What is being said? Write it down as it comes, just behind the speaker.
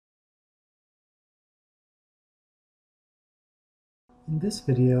In this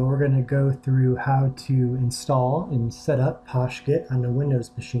video, we're going to go through how to install and set up Posh Git on a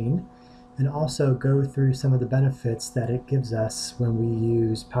Windows machine, and also go through some of the benefits that it gives us when we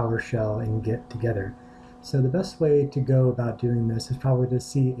use PowerShell and Git together. So the best way to go about doing this is probably to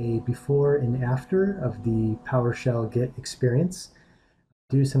see a before and after of the PowerShell Git experience.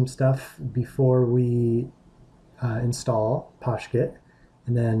 Do some stuff before we install Posh Git,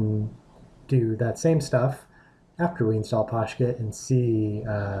 and then do that same stuff after we install Posh Git and see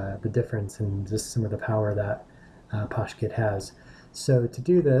the difference and just some of the power that Posh Git has. So to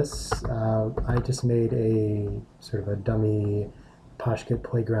do this, I just made a sort of a dummy Posh Git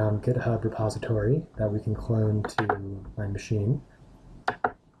Playground GitHub repository that we can clone to my machine.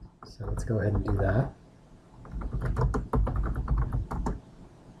 So let's go ahead and do that.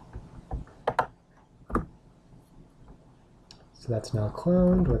 So that's now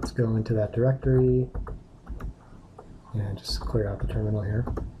cloned. Let's go into that directory and just clear out the terminal here.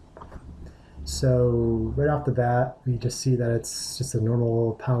 So right off the bat, we just see that it's just a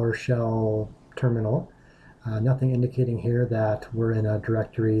normal PowerShell terminal. Nothing indicating here that we're in a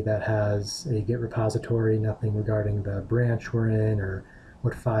directory that has a Git repository, nothing regarding the branch we're in or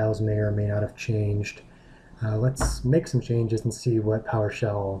what files may or may not have changed. Let's make some changes and see what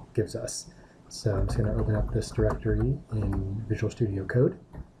PowerShell gives us. So I'm just going to open up this directory in Visual Studio Code.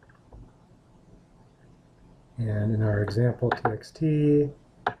 And in our example txt,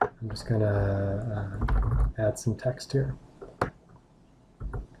 I'm just going to add some text here.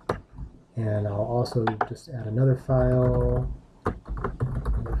 And I'll also just add another file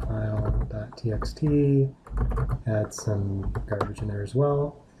 .txt, add some garbage in there as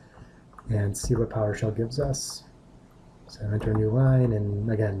well, and see what PowerShell gives us. So enter a new line,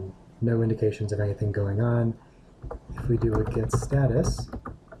 and again, no indications of anything going on. If we do a git status,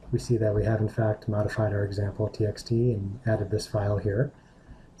 we see that we have in fact modified our example txt and added this file here.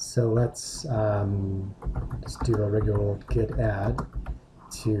 So let's just do a regular old git add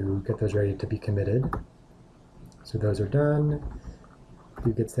to get those ready to be committed. So those are done.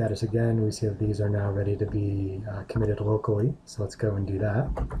 Do git status again, we see that these are now ready to be committed locally. So let's go and do that.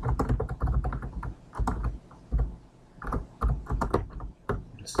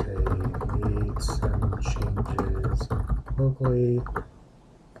 Just say made some changes locally.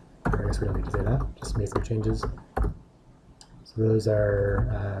 I guess we don't need to say that, just made some changes. So those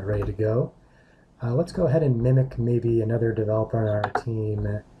are ready to go. Let's go ahead and mimic maybe another developer on our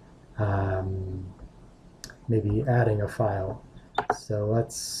team, maybe adding a file. So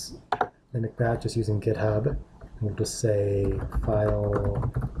let's mimic that just using GitHub. And we'll just say file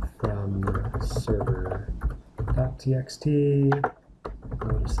from server.txt.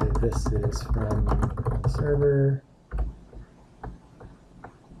 We'll just say this is from the server.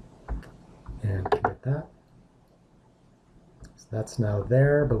 And commit that. So that's now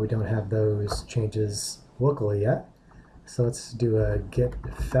there, but we don't have those changes locally yet. So let's do a Git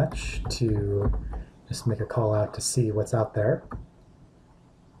Fetch to just make a call out to see what's out there.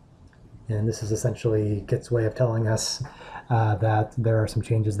 And this is essentially Git's way of telling us that there are some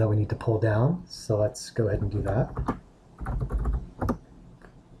changes that we need to pull down. So let's go ahead and do that.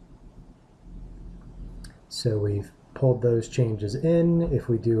 So we've pulled those changes in. If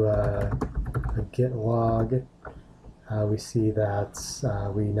we do a git log, we see that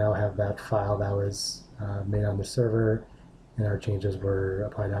we now have that file that was made on the server, and our changes were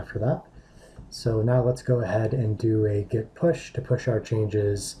applied after that. So now let's go ahead and do a git push to push our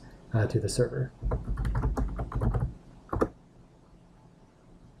changes to the server.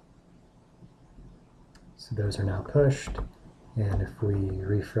 So those are now pushed, and if we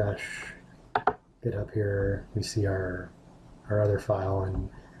refresh GitHub here, we see our other file, and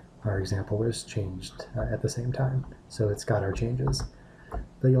our example was changed at the same time. So it's got our changes.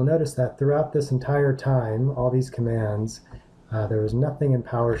 But you'll notice that throughout this entire time, all these commands, there was nothing in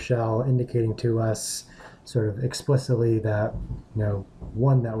PowerShell indicating to us sort of explicitly that,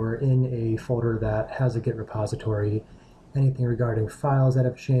 one, that we're in a folder that has a Git repository, anything regarding files that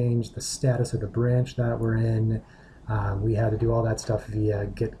have changed, the status of the branch that we're in. We had to do all that stuff via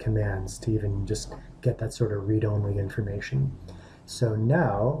Git commands to even just get that sort of read-only information. So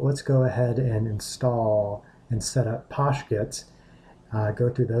now let's go ahead and install and set up Posh Git, go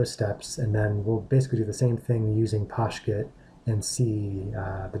through those steps, and then we'll basically do the same thing using Posh Git and see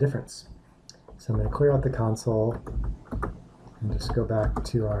the difference. So I'm going to clear out the console and just go back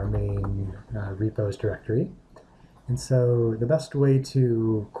to our main repos directory. And so the best way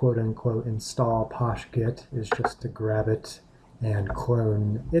to quote-unquote install Posh Git is just to grab it and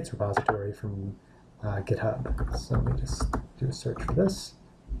clone its repository from GitHub. So let me just do a search for this.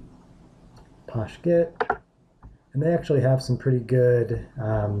 Posh Git. And they actually have some pretty good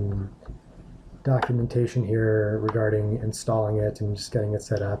documentation here regarding installing it and just getting it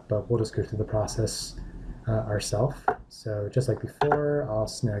set up, but we'll just go through the process ourselves. So just like before, I'll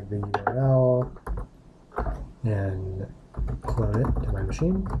snag the URL and clone it to my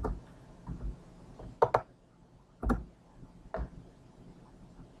machine.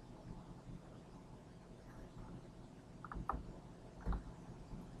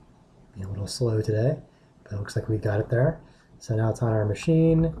 Being a little slow today, but it looks like we got it there. So now it's on our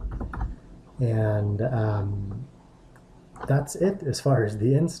machine, and that's it as far as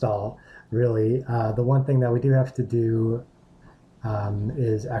the install, really. The one thing that we do have to do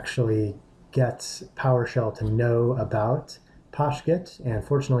is actually get PowerShell to know about Posh Git, and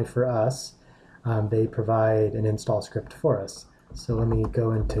fortunately for us, they provide an install script for us. So let me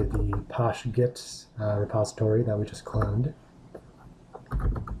go into the Posh Git repository that we just cloned,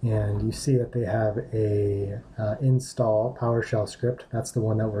 and you see that they have a install PowerShell script. That's the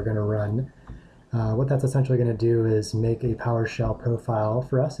one that we're going to run. What that's essentially going to do is make a PowerShell profile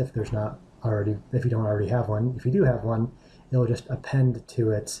for us if there's not already, if you don't already have one. If you do have one, it'll just append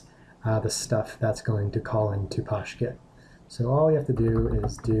to it the stuff that's going to call into Posh Git. So all you have to do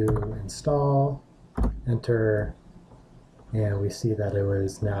is do install, enter, and we see that it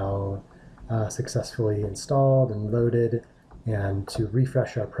was now successfully installed and loaded. And to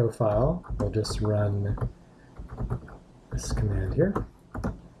refresh our profile, we'll just run this command here.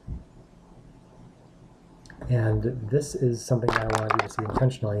 And this is something that I wanted you to see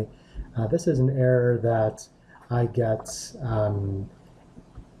intentionally. This is an error that I get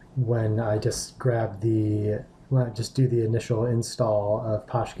when I just grab just do the initial install of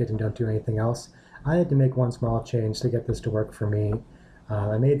Posh Git and don't do anything else. I had to make one small change to get this to work for me.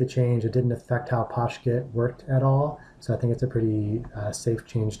 I made the change. It didn't affect how Posh Git worked at all, so I think it's a pretty safe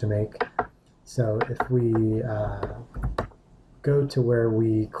change to make. So if we go to where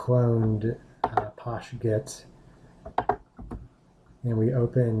we cloned Posh Git, and we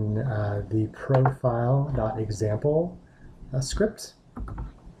open the profile.example script.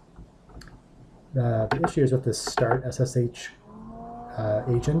 The issue is with the start SSH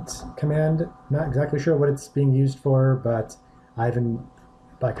agent command. I'm not exactly sure what it's being used for, but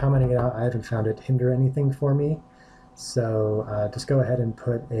by commenting it out, I haven't found it hinder anything for me. So just go ahead and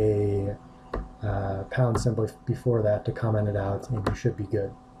put a pound symbol before that to comment it out, and you should be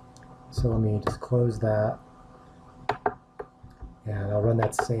good. So let me just close that, and I'll run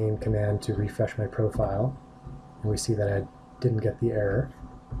that same command to refresh my profile, and we see that I didn't get the error.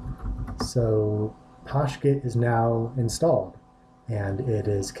 So Posh Git is now installed, and it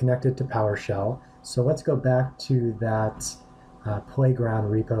is connected to PowerShell. So let's go back to that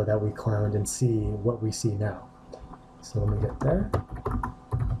playground repo that we cloned and see what we see now. So let me get there.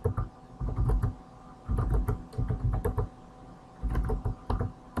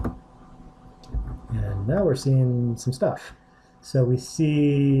 And now we're seeing some stuff. So we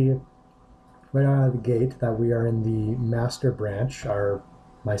see right out of the gate that we are in the master branch.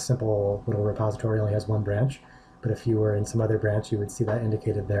 My simple little repository only has one branch, but if you were in some other branch, you would see that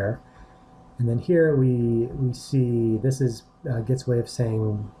indicated there. And then here we see this is Git's way of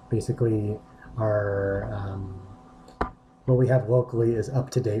saying basically what we have locally is up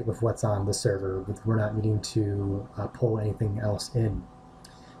to date with what's on the server. We're not needing to pull anything else in.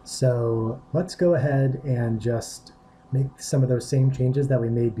 So let's go ahead and just make some of those same changes that we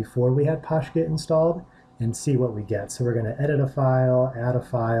made before we had Posh Git installed and see what we get. So we're going to edit a file, add a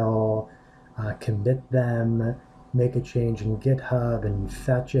file, commit them, make a change in GitHub and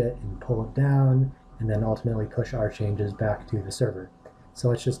fetch it and pull it down, and then ultimately push our changes back to the server. So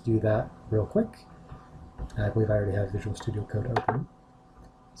let's just do that real quick. I believe I already have Visual Studio Code open.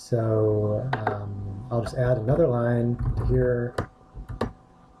 So I'll just add another line to here.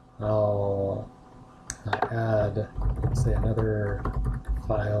 I'll add, let's say, another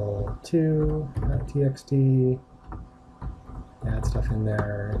file to .txt, add stuff in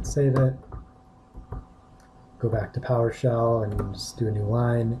there and save it. Go back to PowerShell and just do a new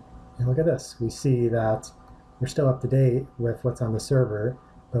line. And look at this. We see that we're still up to date with what's on the server,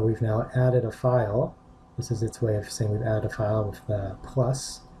 but we've now added a file. This is its way of saying we've added a file with the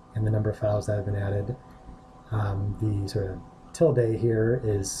plus and the number of files that have been added. The sort of tilde here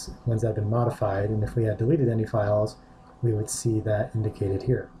is ones that have been modified, and if we had deleted any files, we would see that indicated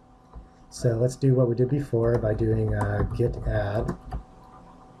here. So let's do what we did before by doing a git add.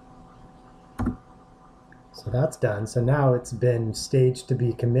 So that's done. So now it's been staged to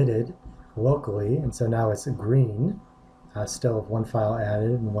be committed locally, and so now it's green. Still have one file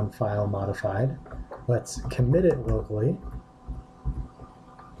added and one file modified. Let's commit it locally.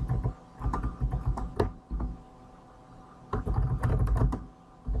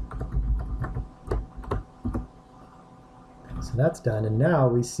 So that's done, and now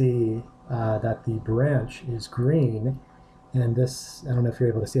we see that the branch is green, and this, I don't know if you're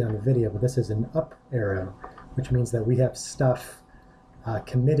able to see it on the video, but this is an up arrow, which means that we have stuff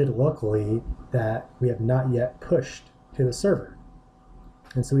committed locally that we have not yet pushed to the server.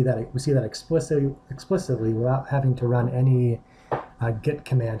 And so we see that explicitly without having to run any Git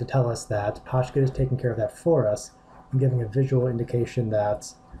command to tell us that Posh Git is taking care of that for us and giving a visual indication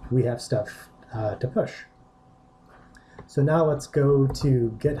that we have stuff to push. So now let's go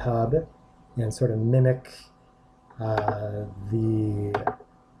to GitHub and sort of mimic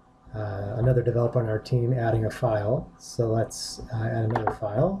another developer on our team adding a file. So let's add another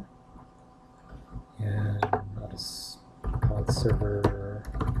file, and I'll just call it server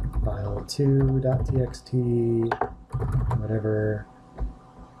file 2.txt, whatever,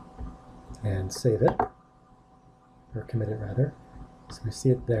 and save it, or commit it rather. So we see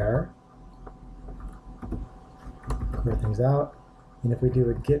it there. Clear things out, and if we do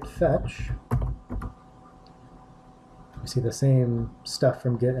a git fetch, we see the same stuff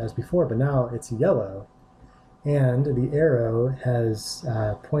from Git as before, but now it's yellow, and the arrow has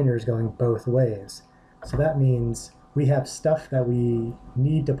pointers going both ways. So that means we have stuff that we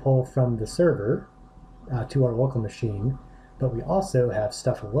need to pull from the server to our local machine, but we also have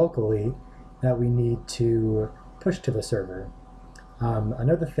stuff locally that we need to push to the server.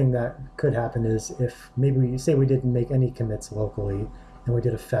 Another thing that could happen is if maybe we say we didn't make any commits locally and we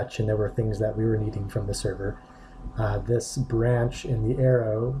did a fetch and there were things that we were needing from the server, this branch in the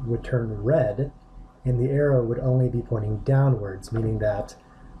arrow would turn red, and the arrow would only be pointing downwards, meaning that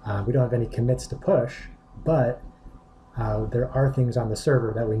we don't have any commits to push, but there are things on the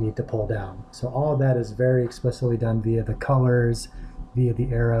server that we need to pull down. So all of that is very explicitly done via the colors, via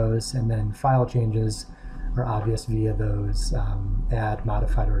the arrows, and then file changes are obvious via those add,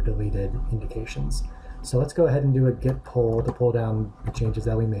 modified, or deleted indications. So let's go ahead and do a git pull to pull down the changes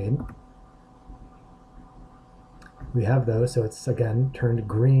that we made. We have those, so it's again turned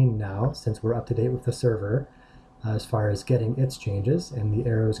green now since we're up to date with the server as far as getting its changes, and the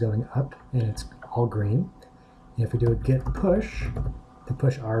arrow is going up and it's all green. And if we do a git push to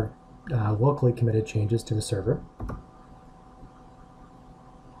push our locally committed changes to the server,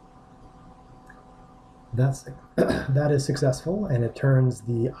 that is successful, and it turns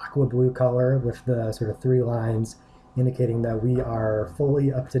the aqua blue color with the sort of 3 lines indicating that we are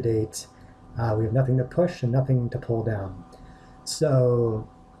fully up to date. We have nothing to push and nothing to pull down. So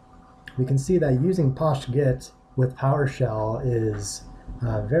we can see that using Posh Git with PowerShell is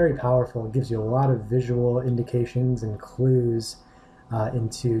very powerful. It gives you a lot of visual indications and clues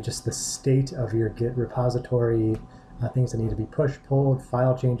into just the state of your Git repository, things that need to be pushed, pulled,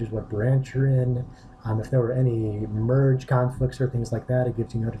 file changes, what branch you're in. If there were any merge conflicts or things like that, it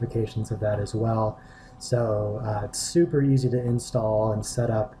gives you notifications of that as well. So it's super easy to install and set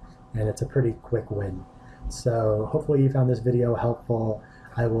up, and it's a pretty quick win. So hopefully you found this video helpful.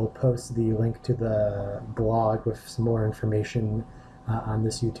 I will post the link to the blog with some more information on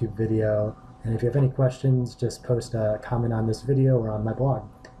this YouTube video. And if you have any questions, just post a comment on this video or on my blog.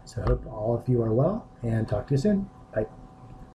 So I hope all of you are well, and talk to you soon. Bye.